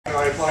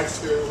like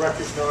to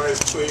recognize,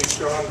 please,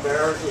 John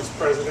Barrett, who's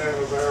president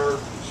of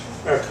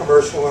our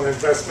Commercial and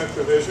Investment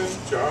Division.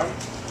 John.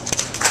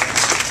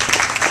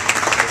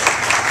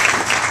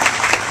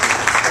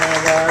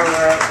 And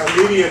our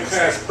immediate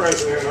past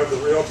president of the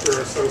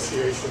Realtor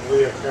Association,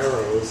 Leah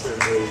Caro, is in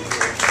the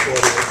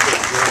audience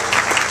as well.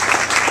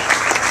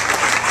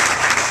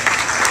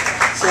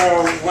 So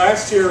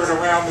last year at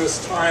around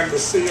this time, the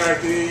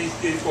CID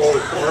people, the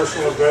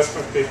commercial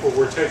investment people,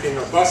 were taking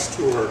a bus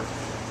tour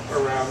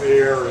around the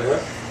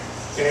area,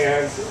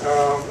 and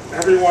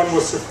everyone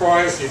was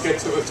surprised. You get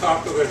to the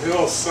top of the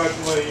hill,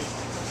 suddenly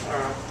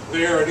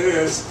there it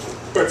is,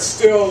 but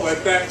still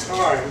at that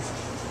time,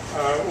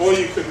 all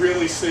you could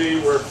really see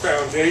were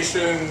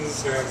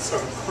foundations and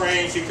some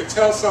cranes. You could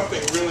tell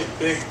something really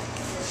big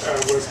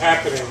was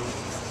happening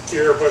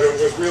here, but it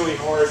was really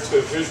hard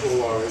to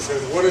visualize.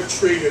 And what a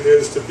treat it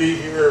is to be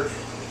here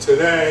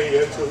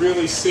today and to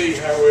really see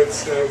how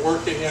it's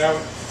working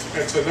out,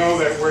 and to know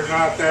that we're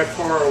not that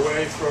far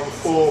away from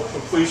full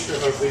completion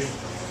of the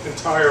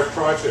entire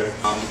project.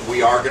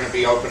 We are going to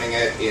be opening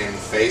it in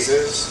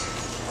phases,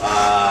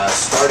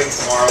 starting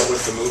tomorrow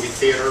with the movie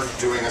theater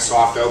doing a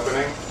soft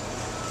opening,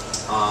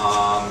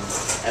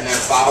 and then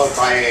followed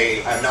by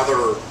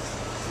another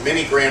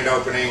mini grand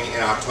opening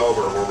in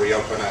October, where we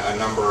open a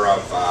number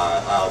of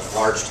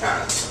large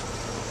tenants.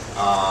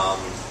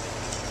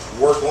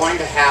 We're going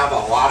to have a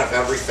lot of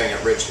everything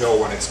at Ridge Hill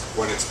when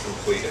it's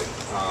completed.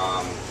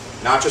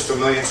 Not just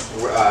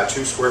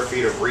 1,000,002 square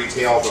feet of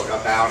retail, but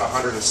about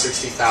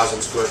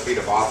 160,000 square feet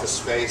of office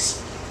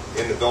space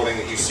in the building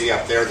that you see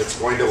up there. That's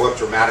going to look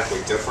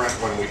dramatically different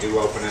when we do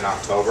open in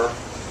October.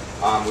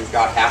 We've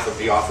got half of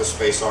the office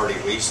space already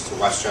leased to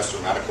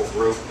Westcheser Medical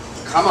Group.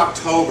 Come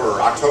October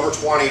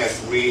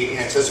 20th, we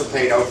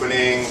anticipate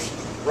opening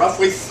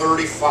roughly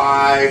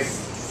 35,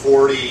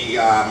 40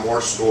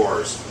 more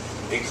stores,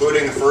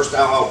 including the first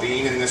LL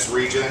Bean in this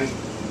region,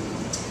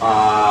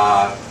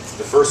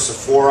 the first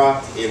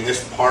Sephora in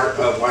this part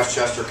of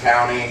Westchester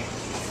County,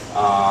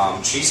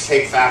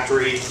 Cheesecake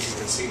Factory. You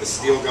can see the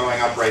steel going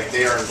up right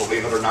there, and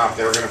believe it or not,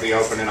 they're going to be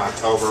open in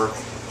October.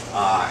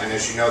 And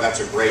as you know, that's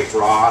a great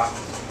draw.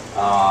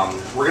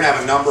 We're going to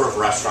have a number of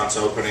restaurants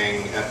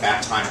opening at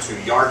that time too.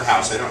 Yard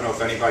House, I don't know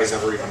if anybody's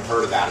ever even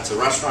heard of that. It's a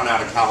restaurant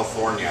out of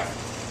California.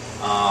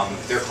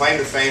 Their claim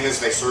to fame is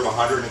they serve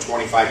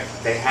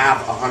 125, they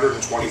have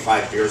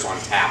 125 beers on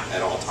tap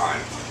at all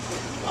times.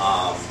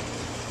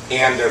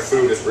 And their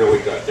food is really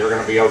good. They're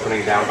going to be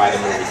opening down by the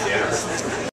movie theater.